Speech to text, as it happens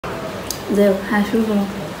যাই হোক, হ্যাঁ শুরু করো।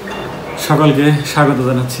 সকালকে স্বাগত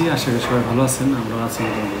জানাচ্ছি, আশা করি সবাই ভালো আছেন। আমরা আছি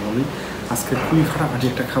মোটামুটি ভালোই। আজকে খুবই ফাটাফাটি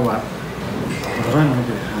একটা খাবার ধরেন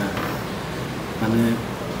হবে। হ্যাঁ, মানে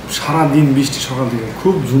সারাদিন বৃষ্টি, সকাল থেকে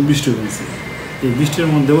খুব ঝুম বৃষ্টি হয়েছে। এই বৃষ্টির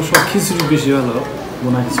মধ্যেও সব খিচুড়ি বেশি ভালো,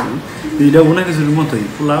 বোনা খিচুড়ি। এইটা বোনা খিচুড়ির মতোই,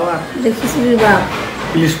 পোলাও আর খিচুড়ির বাপ,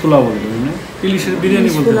 ইলিশ পোলাও বলবে, মানে ইলিশের বিরিয়ানি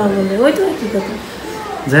বলতে বলে, ওই তো একই কথা।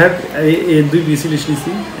 যাই হোক, এই 2 পিস ইলিশ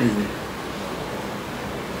নিছি, এই যে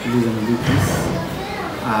দুজনে 2 পিস,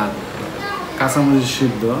 আর কাঁচামরিচ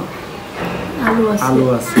সিদ্ধ, আলু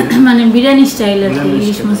আছে, মানে বিরিয়ানি স্টাইল আর কি,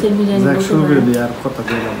 ইলিশ মাছের বিরিয়ানি। যাক শুরু করে দিই, আর কথা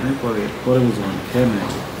দিয়ে লাভ নেই, পরে বুঝবেন, খেয়ে নেয়।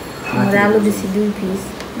 আমরা আলু দিছি 2 পিস,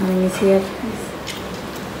 আমি নিছি 1 পিস।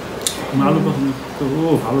 আলু পছন্দ তো,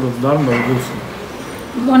 ও ভালো, দারুণ ভালো বলছি।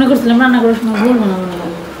 মনে করছিলাম রান্না করার সময় বলবো না,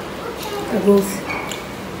 বলছি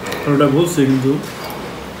আলুটা বলছে, কিন্তু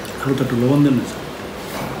আলুটা একটু লবণ দেন না।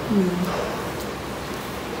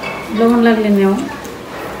 লবণ লাগলে নেও,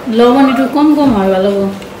 লবণ একটু কম কম হয় ভালো,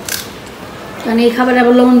 কারণ এই খাবারে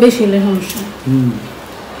আবার লবণ বেশি হলে সমস্যা।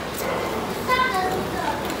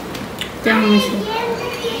 কেমন আছে?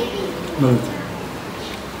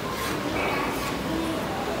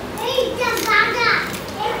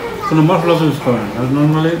 কোনো মশলা ইউজ করেন আর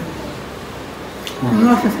নর্মালি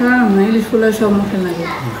মশলা ছাড়া না, ইলিশ পোলাও সব মশলা লাগে,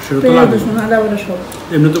 সেটা তো লাগে, আদা বাটা সব।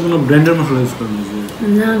 এমনি তো কোনো ব্র্যান্ডের মশলা ইউজ করেন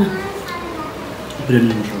না না,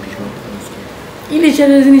 বিরিয়ানি মশলাটা সব ইলিশের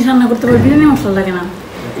জিনিস রান্না করতে পারে, বিরিয়ানি মশলা লাগে না।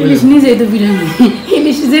 ইলিশ নিজেই তো বিরিয়ানি,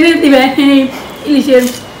 ইলিশ জেনে দিবে, ইলিশের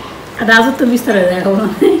রাজত্ব বিস্তার হয়ে যায় খবর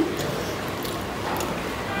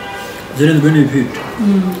জেনে বেনিফিট।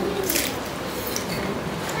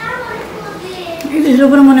 ইলিশের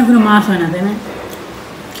উপরে মনে কোনো মাছ হয় না, তাই না?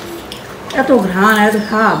 এত ঘ্রাণ, এত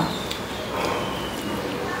স্বাদ,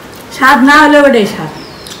 স্বাদ না হলেও এটাই স্বাদ।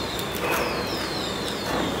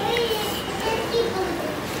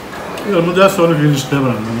 এর মধ্যে আছে অনেক জিনিস খেতে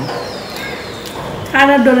পারেন না,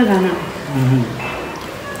 কাটার ডলে রান্না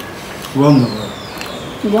গন্ধ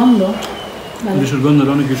গন্ধ, ইলিশের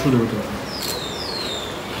গন্ধটা অনেক কিছু হতে পারে।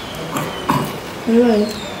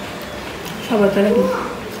 সবার তারা কি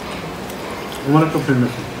আমার একটা ফ্রেন্ড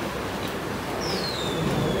আছে,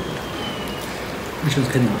 বিশেষ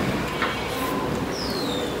খেয়ে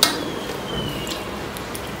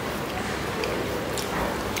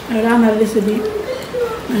রান্নার রেসিপি,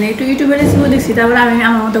 মানে একটু ইউটিউবের রেসিপিও দেখছি, তারপরে আমি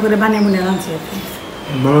আমার মতো করে বানিয়ে বুনিয়ে রাঁধছি আর কি।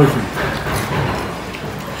 ভালো হয়েছে,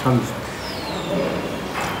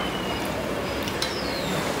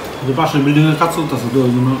 পাশের বিল্ডিং এর কাজ চলতেছে তো,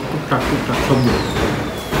 ওই জন্য টুকটাক টুকটাক শব্দ,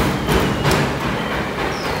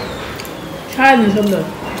 সারাদিন শব্দ।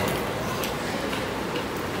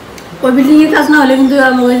 ওই বিল্ডিংয়ের কাজ না হলে কিন্তু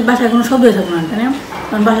ওই বাসায় কোনো শব্দ থাকবে না, তাই না?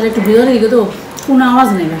 কারণ বাসায় একটু ভিতরে গিয়ে তো কোনো আওয়াজ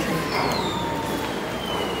নেই বাসায়,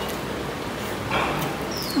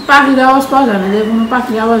 পাখির আওয়াজ পাওয়া যায় না, যে কোনো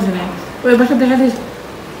পাখির আওয়াজ নেই। ওই বাসায় দেখা যায়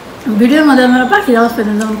ভিডিওর মধ্যে আমরা পাখির আওয়াজ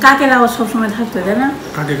পেতাম, যেমন কাকের আওয়াজ সবসময় থাকতো, তাই না?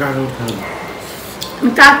 কাকে কাকে উঠতে হবে,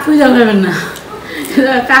 কাক খুঁজে পাবেন না,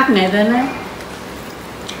 কাক নেই, তাই না?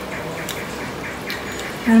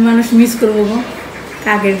 আর মানুষ মিস করবো গো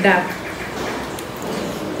কাকের ডাক।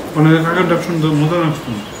 অনেকে কাকের ডাক শুনতে মজা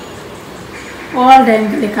লাগতো, অল টাইম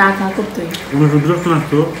খালি কা কা করতোই, অনেক বিরক্ত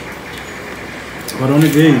লাগতো। আবার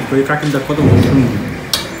অনেকেই ওই কাকের ডাক কত শুনবে,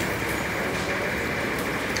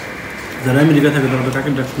 যারা আমেরিকা থাকে তারা তো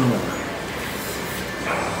কাকের ডাক শোনা পায় না।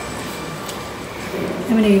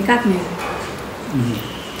 আমি নাকি কাক নেই,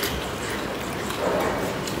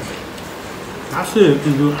 আছে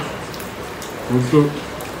কিন্তু তো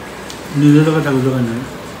নিজের জায়গায় থাকে, জায়গায় নেই।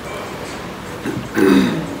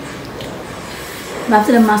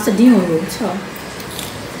 ভাবছিলাম মাছটা ডিম হইব, বুঝছো,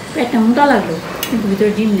 পেটটা মোটা লাগলো, কিন্তু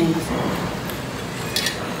ভিতরে ডিম নেই মাছের।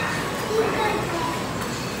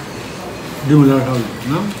 ডিম জায়গা খাওয়া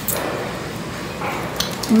না,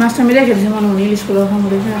 মাছটা আমি রেখে দিয়েছি মনে মনে, ইলিশ পোলাও খাবো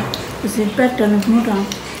দেখে, পেটটা অনেক মোটা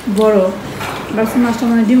বড়, ভাবছি মাছটা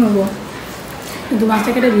মানে ডিম হইব, কিন্তু মাছটা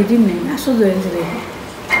কেটে দিয়ে ডিম নেই, আশ্চর্য হয়ে গেছে দেখে।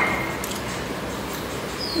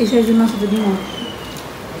 এই সাইজের মাছ তো ডিম হয়,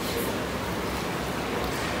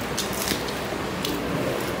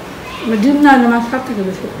 ডিম না হলে মাছ কাপ থেকে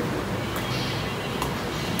বেশি।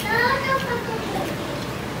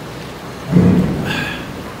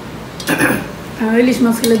 ইলিশ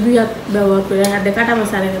মাছ খেলে 2 হাত ব্যবহার করে, হাতে কাটা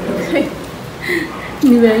মাছ আর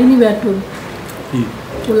নিবে একটু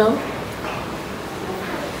পোলাও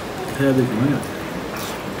খেয়ে দেখি না,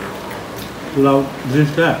 পোলাও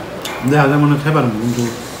জিনিসটা দেখা যায় মনে খেয়ে পারেন, কিন্তু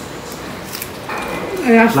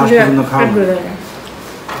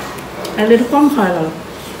একটু কম খাওয়া গেল,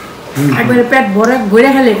 একবারে পেট ভরে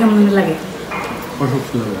খেলে কেমন লাগে,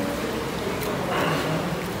 অসুস্থ লাগে।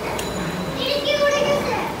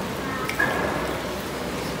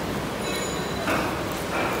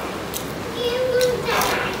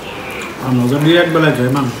 আমরা যদি এক বেলায় খাই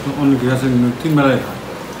মানুষ অনেকে আছে 3 বেলায় খায়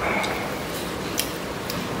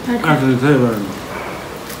আসলে খেয়ে পারে না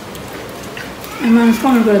মানুষ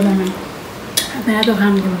কমন করে দেয় না আপনি এত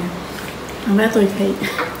খান কেমন আমরা এতই খাই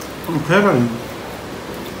খেয়ে পারি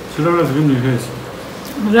ছোটবেলা থেকে এমনি খেয়েছি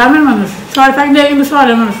গ্রামের মানুষ শহরে থাকলে কিন্তু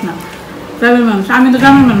শহরের মানুষ না গ্রামের মানুষ আমি তো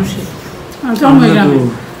গ্রামের মানুষই জন্মই গ্রামে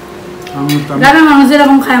গ্রামের মানুষ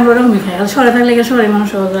যেরকম খায় আমরা ওরকমই খাই আর শহরে থাকলে শহরের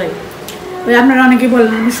মানুষ হওয়া যায় ওই আপনারা অনেকেই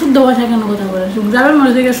বলেন শুদ্ধ ভাষায় কেন কথা বলেন গ্রামের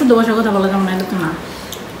মানুষ থেকে শুদ্ধ ভাষায় কথা বলা যেমন এটা তো না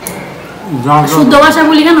শুদ্ধ ভাষা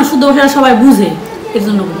বলি কেন শুদ্ধ ভাষা সবাই বুঝে এর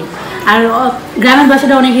জন্য বলি আর গ্রামের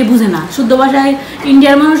ভাষাটা অনেকেই বুঝে না শুদ্ধ ভাষায়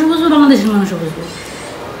ইন্ডিয়ার মানুষও বুঝবে বাংলাদেশের মানুষও বুঝবে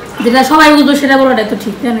যেটা সবাই বুঝবো সেটা বলাটা তো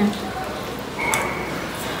ঠিক তাই না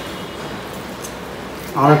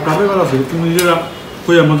আর একটা ব্যাপার আছে তুমি নিজেরা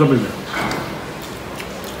কইয়া মজা পেলে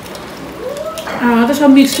আমার তো সব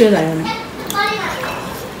মিক্স হয়ে যায় না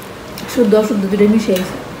শুদ্ধ অশুদ্ধ দুটো মিশে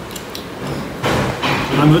গেছে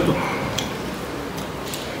আমি তো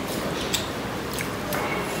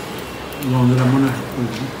বন্ধুরা মনে হয়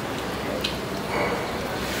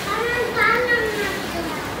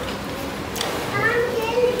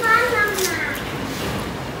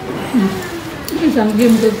আমি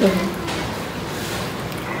গেম করতে হবে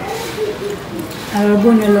আর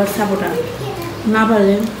বোনের লট সাপোর্টা না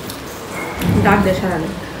পারলে ডাক দিয়ে সারালে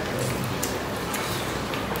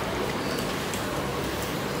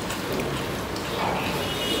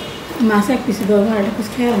মাছ এক পিস দেবো আর একটা পিস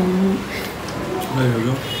খেয়ে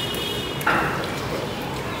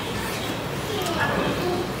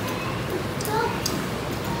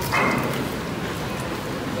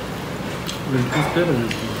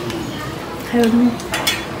খাই তুমি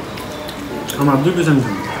আমার 2 পিস আমি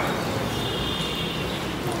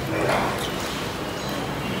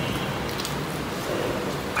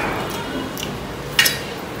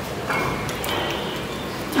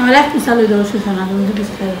আমার এক পিস আলু দেওয়া শেষ না তুমি 2 পিস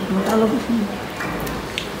খাই আলু পছন্দ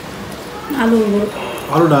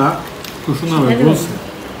আলুটা খুব সুন্দর বলছে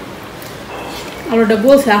আলুটা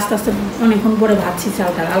বলছে আস্তে আস্তে অনেকক্ষণ পরে ভাজছি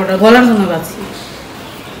চালটা আলুটা গলার জন্য ভাজছি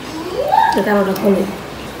যাতে আলুটা গলে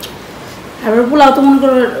তারপরে পোলাও তো মনে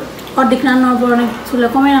করো অর্ধেক রান্নার পর অনেক চুলা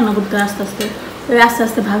কমে রান্না করতে আস্তে আস্তে ওই আস্তে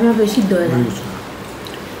আস্তে ভাবে ভাবে সিদ্ধ হয়ে যায়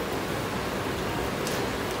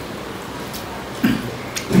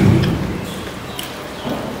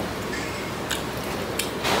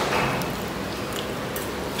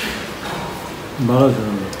ভালো আছে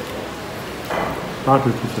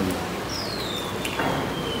পারফেক্ট হিসেবে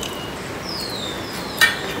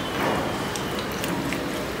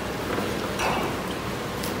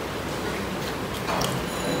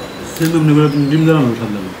সেরকম নেবে তুমি ডিম জানানো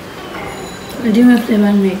স্বাদ লাগে ডিমের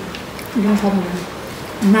ফ্লেভার নেই ডিম স্বাদ না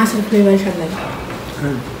মাছের ফ্লেভার স্বাদ লাগে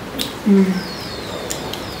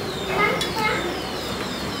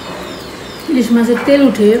ইলিশ মাছের তেল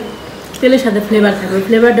উঠে তেলের সাথে ফ্লেভার থাকে ওই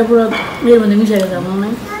ফ্লেভারটা পুরো এর মধ্যে মিশে গেছে আমার মনে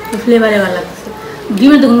হয় ওই ফ্লেভারে ভালো লাগছে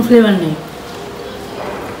ডিমের তো কোনো ফ্লেভার নেই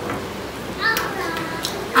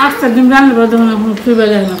আস্তা ডিম রান্নার পর তখন কোনো ফ্লেভার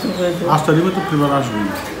লাগে না আস্তা ডিমে তো ফ্লেভার আসবে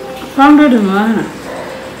না ফাউন্ডেড ডিম হয় না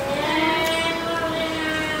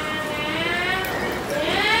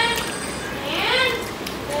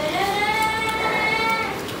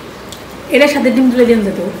এটার সাথে ডিম তুলে দিয়ে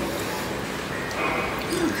যেত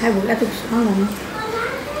খাইব এত কিছু খাওয়া না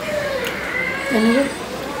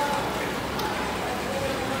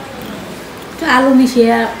আলু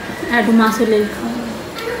মিশিয়ে একটু মাছ হলে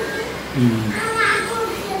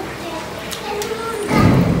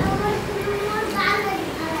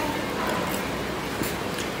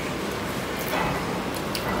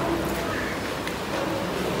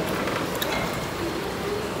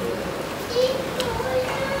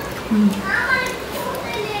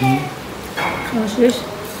শেষ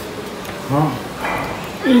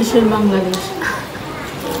ইলিশের বাংলাদেশ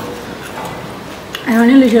এখন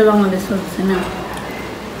ইলিশের বাংলাদেশ চলছে না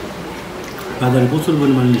বাজারে প্রচুর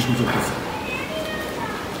পরিমাণে ইলিশ চলতেছে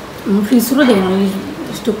ফ্রিজগুলো দেখেন ইলিশ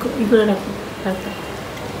স্টক ই করে রাখো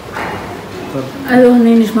আর ওখানে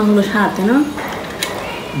ইলিশ মাছগুলো সারাতে না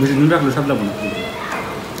বেশি দিন রাখলে স্বাদ লাগবে না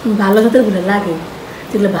ভালো জাতের গুলো লাগে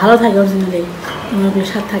যেগুলো ভালো থাকে অরিজিনালি ওগুলো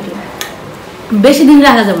স্বাদ থাকে বেশি দিন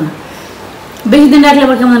রাখা যাবে না বেশি দিন রাখলে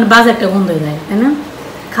আবার কেমন বাজে একটা গন্ধ হয়ে যায় তাই না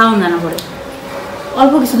খাওয়া যায় না পরে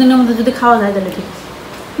অল্প কিছুদিনের মধ্যে যদি খাওয়া যায় তাহলে ঠিক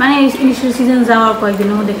মানে ইলিশের সিজন যাওয়ার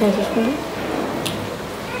কয়েকদিনের মধ্যে খেয়ে শেষ করবে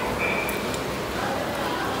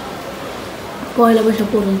পয়লা বৈশাখ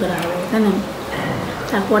পর্যন্ত রাখা যাবে তাই না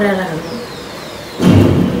তারপরে আর রাখা যাবে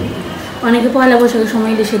অনেকে পয়লা বৈশাখের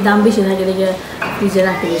সময় ইলিশের দাম বেশি থাকে দেখে ফ্রিজে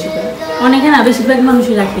রাখে বেশি করে অনেকে না বেশিরভাগ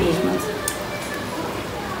মানুষই রাখে ইলিশ মাছ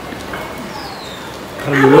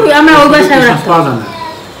আমরা ওই বাসায় রাখতাম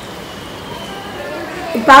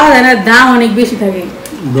পাওয়া যায় না, দাম অনেক বেশি থাকে।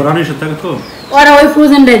 ধরা নিষেধ থাকে তো, ওরা ওই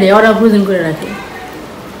ফ্রোজেনটাই দেয়, ওরা ফ্রোজেন করে রাখে।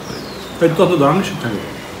 তত ধরা নিষেধ থাকে।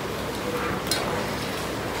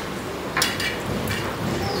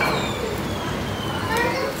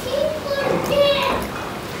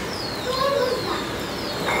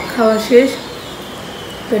 খাওয়া শেষ,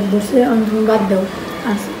 পেট বসে তুমি বাদ দাও,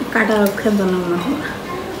 আর কাটা খেতে না মনে হয়।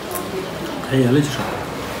 খাই গেলে সব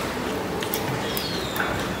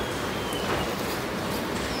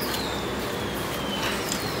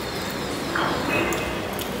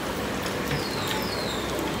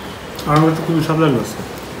আমার তো খুবই স্বাদ লাগলো আজকে।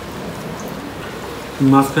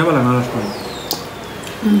 মাছ খেয়ে পেলাম না লাস্ট পর্যন্ত।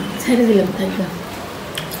 ছেড়ে দিলাম, থাকবে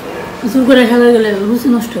জোর করে খাবার গেলে রুচি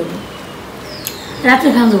নষ্ট হবে। রাত্রে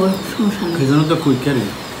খাওয়া যাবো, সমস্যা নেই। এই জন্য তো কুইক ক্যারি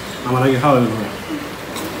আমার আগে খাওয়া যাবে।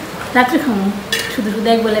 রাত্রে খাবো, শুধু শুধু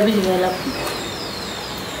এক বেলা বেশি খেয়ে লাভ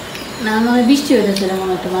না। মনে বৃষ্টি হয়েছিল,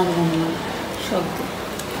 মনে একটা মাছ বানানো শব্দ।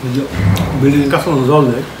 বিল্ডিং কাছে জল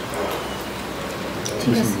দেয়।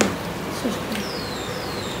 ঠিক আছে,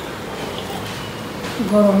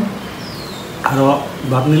 গরম আরো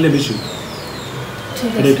ভাত নিলে বেশি,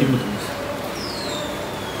 ঠিক এটাই আছে। ঠিক মতো।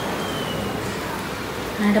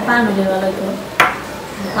 এটা পান হলে ভালো হতো,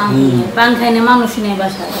 পান খাই না মানুষই নেই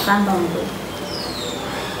বাসা, পান পান করে।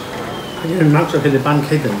 আগে মাংস খেতে পান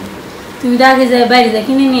খাইতাম। তুমি তো আগে যাই বাইরে যা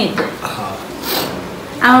কিনে নিয়ে যেত।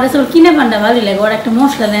 আমার কাছে ওর কিনে পানটা ভালোই লাগে, ওর একটা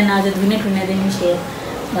মশলা দেয় না, যে ধুনে টুনে দিয়ে মিশিয়ে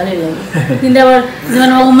ভালোই লাগে। কিন্তু আবার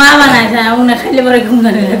যেমন ও মা বানায়, ওনা খাইলে পরে ঘুম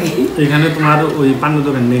ধরে লাগে। এখানে তোমার ওই পানের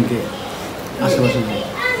দোকান নেই কে আশেপাশে?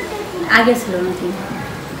 আগে ছিল নাকি?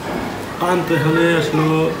 পান তো এখানে আসলে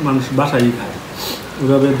মানুষ বাসায় খায়,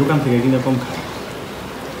 ওইভাবে দোকান থেকে কিনে কম খায়।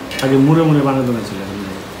 আগে মুড়ে মুড়ে পানের দোকান ছিল,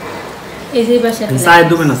 এই যে বাসা চায়ের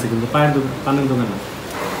দোকান আছে কিন্তু পানের দোকান আছে।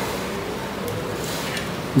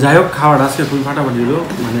 যাই হোক, খাওয়াটা আজকে খুবই ফাটাফাটি দিল,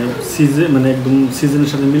 মানে মানে একদম সিজনের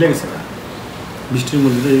সাথে মিলে গেছে। বৃষ্টির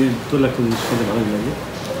মধ্যে এই তৈলাক্ত জিনিস খেতে ভালো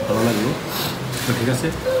লাগলো। তো ঠিক আছে,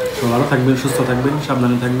 সবাই ভালো থাকবেন, সুস্থ থাকবেন,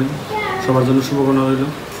 সাবধানে থাকবেন। সবার জন্য শুভকামনা রইল।